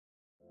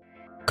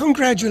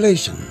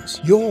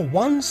Congratulations! You're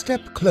one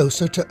step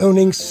closer to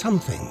owning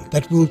something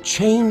that will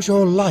change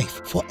your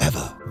life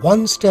forever.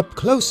 One step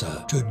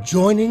closer to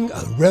joining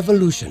a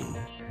revolution.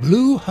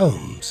 Blu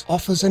Homes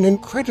offers an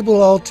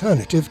incredible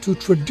alternative to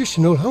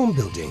traditional home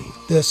building.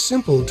 They're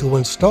simple to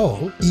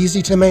install,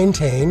 easy to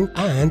maintain,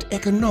 and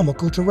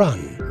economical to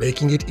run,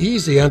 making it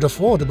easy and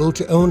affordable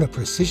to own a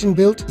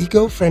precision-built,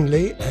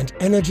 eco-friendly, and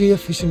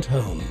energy-efficient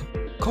home.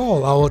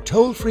 Call our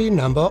toll-free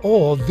number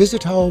or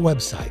visit our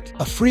website.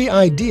 A free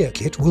idea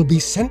kit will be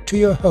sent to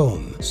your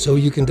home so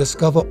you can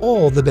discover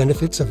all the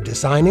benefits of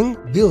designing,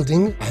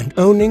 building, and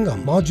owning a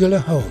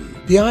modular home.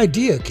 The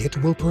idea kit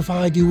will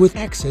provide you with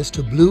access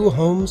to Blu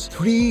Homes'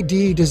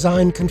 3D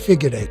Design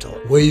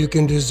Configurator, where you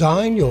can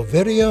design your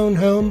very own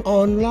home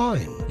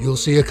online. You'll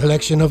see a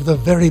collection of the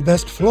very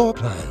best floor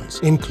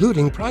plans,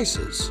 including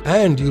prices,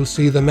 and you'll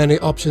see the many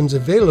options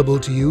available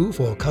to you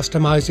for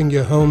customizing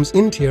your home's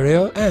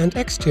interior and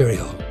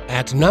exterior.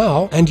 Act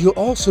now, and you'll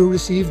also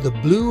receive the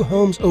Blu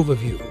Homes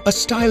Overview, a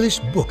stylish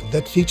book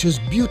that features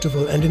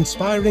beautiful and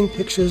inspiring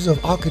pictures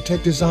of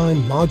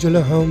architect-designed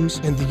modular homes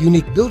and the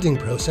unique building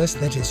process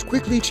that is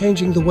quickly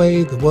changing the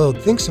way the world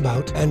thinks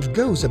about and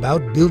goes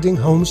about building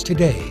homes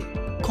today.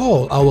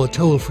 Call our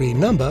toll-free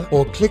number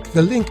or click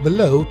the link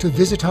below to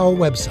visit our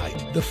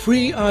website. The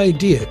free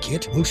idea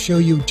kit will show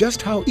you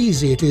just how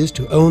easy it is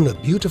to own a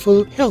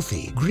beautiful,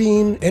 healthy,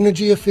 green,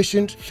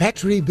 energy-efficient,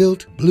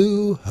 factory-built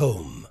Blu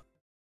home.